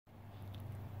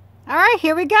All right,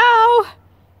 here we go.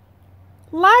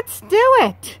 Let's do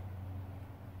it.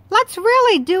 Let's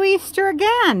really do Easter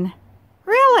again.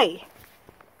 Really.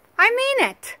 I mean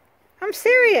it. I'm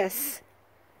serious.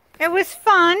 It was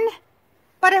fun,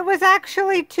 but it was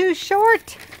actually too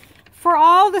short for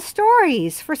all the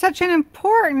stories for such an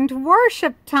important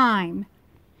worship time.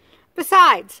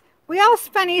 Besides, we all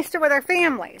spent Easter with our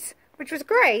families, which was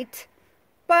great,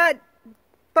 but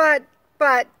the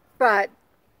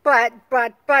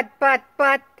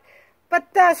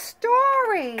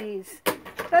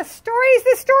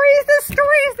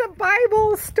stories, the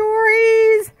Bible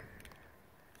stories.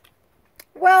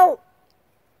 Well,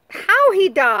 how he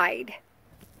died.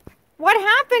 What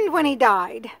happened when he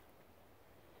died?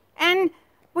 And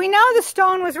we know the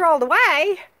stone was rolled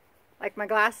away, like my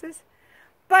glasses,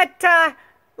 but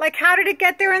like how did it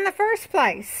get there in the first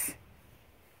place?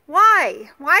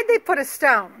 Why? Why'd they put a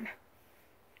stone?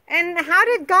 And how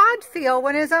did God feel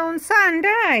when his own son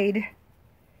died?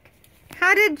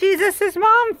 How did Jesus'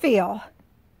 mom feel?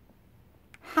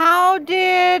 How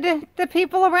did the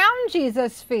people around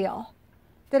Jesus feel?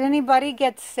 Did anybody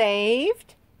get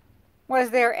saved? Was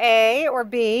there A or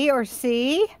B or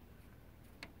C?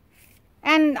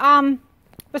 And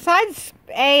besides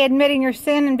A, admitting your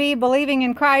sin, and B, believing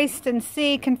in Christ, and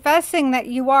C, confessing that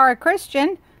you are a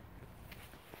Christian,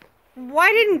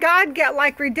 why didn't God get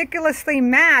like ridiculously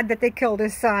mad that they killed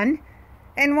his son?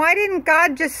 And why didn't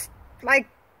God just like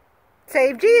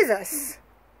save Jesus?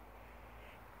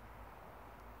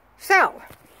 So,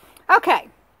 okay,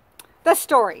 the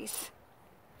stories.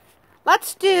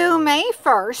 Let's do May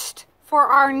 1st for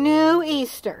our new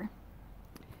Easter.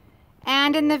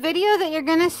 And in the video that you're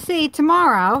going to see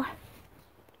tomorrow,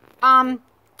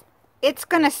 it's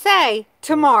going to say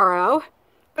tomorrow,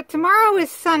 but tomorrow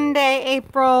is Sunday,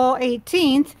 April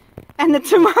 18th, and the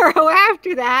tomorrow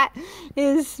after that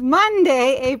is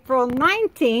Monday, April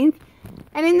 19th.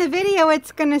 And in the video,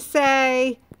 it's going to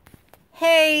say,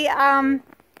 hey,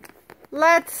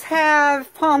 let's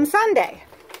have Palm Sunday.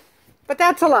 But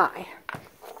that's a lie.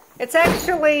 It's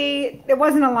actually, it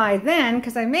wasn't a lie then,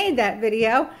 because I made that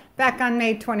video back on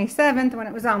May 27th when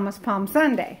it was almost Palm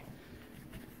Sunday.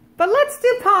 But let's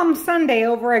do Palm Sunday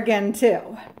over again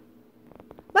too.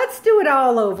 Let's do it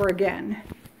all over again.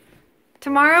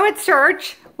 Tomorrow at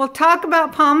church, we'll talk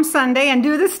about Palm Sunday and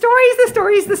do the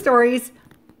stories.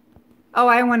 Oh,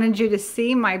 I wanted you to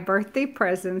see my birthday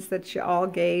presents that you all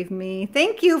gave me.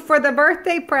 Thank you for the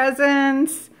birthday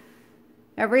presents.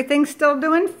 Everything's still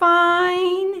doing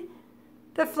fine.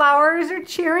 The flowers are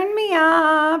cheering me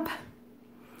up.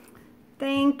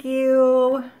 Thank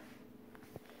you.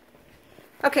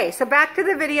 Okay, so back to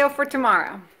the video for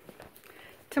tomorrow.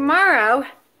 Tomorrow,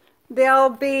 there'll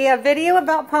be a video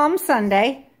about Palm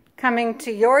Sunday coming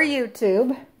to your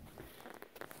YouTube.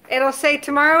 It'll say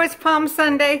tomorrow is Palm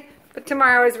Sunday, but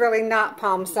tomorrow is really not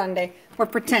Palm Sunday. We're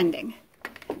pretending.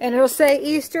 And it'll say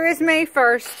Easter is May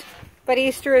 1st, but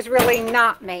Easter is really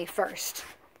not May 1st.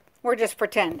 We're just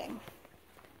pretending.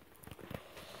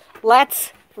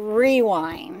 Let's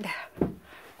rewind.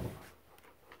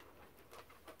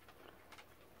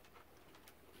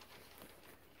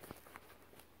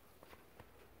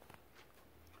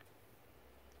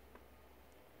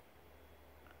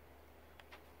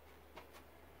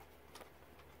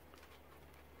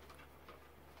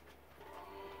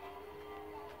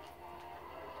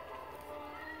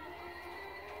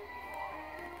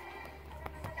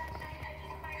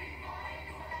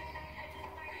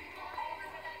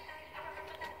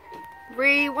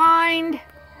 Rewind.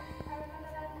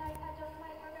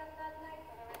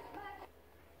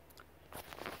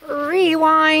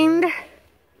 Rewind.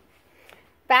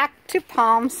 Back to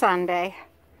Palm Sunday.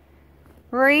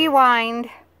 Rewind.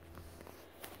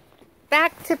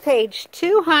 Back to page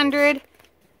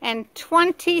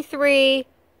 223,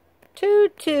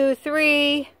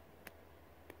 223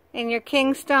 in your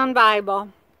Kingstone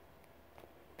Bible.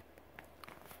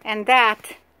 And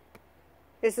that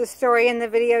is the story in the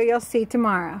video you'll see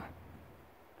tomorrow.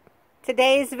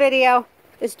 Today's video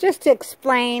is just to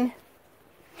explain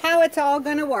how it's all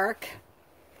going to work.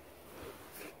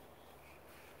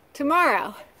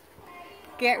 Tomorrow,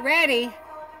 get ready,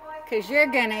 because you're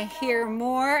going to hear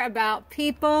more about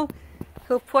people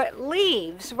who put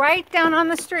leaves right down on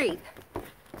the street.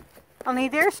 Only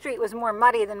their street was more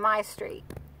muddy than my street.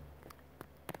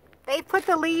 They put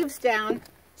the leaves down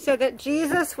so that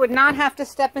Jesus would not have to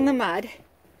step in the mud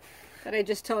that I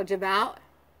just told you about.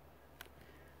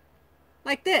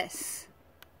 Like this.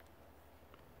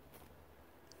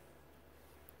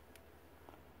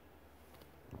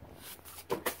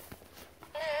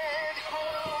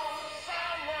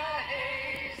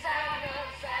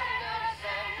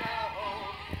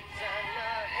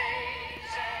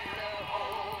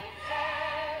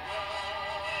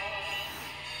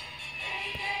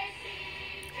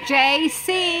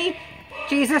 JC,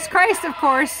 Jesus Christ, of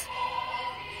course.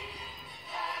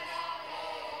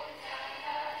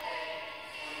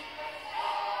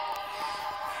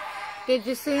 Did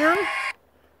you see them?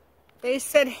 They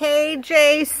said, "Hey,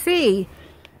 JC,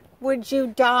 would you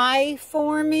die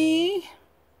for me?"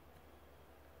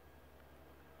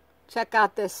 Check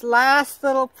out this last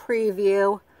little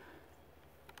preview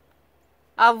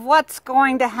of what's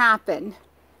going to happen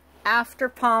after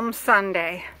Palm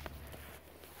Sunday.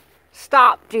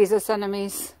 Stop, Jesus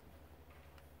enemies.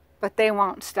 But they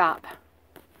won't stop.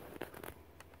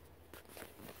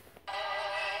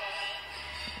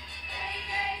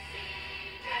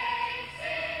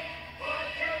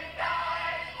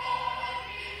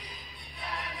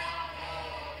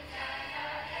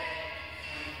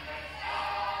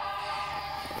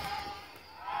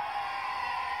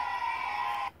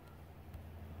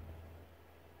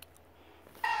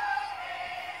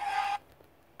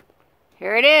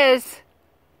 Here it is.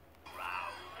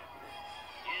 Crowd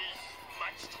is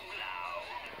much too loud.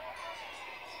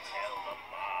 Tell the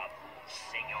mob who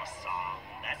sing your song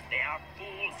that they are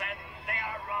fools and they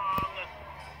are wrong.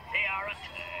 They are a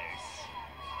curse.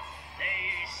 They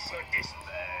should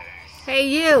disperse. Hey,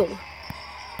 you.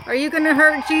 Are you going to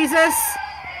hurt Jesus?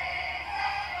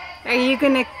 Are you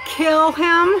going to kill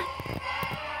him?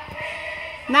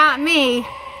 Not me.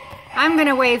 I'm going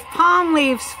to wave palm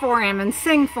leaves for him and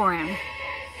sing for him.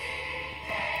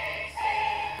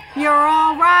 You're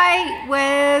all right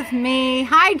with me.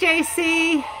 Hi,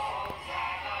 JC.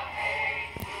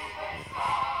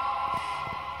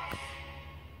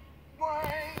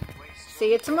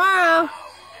 See you tomorrow.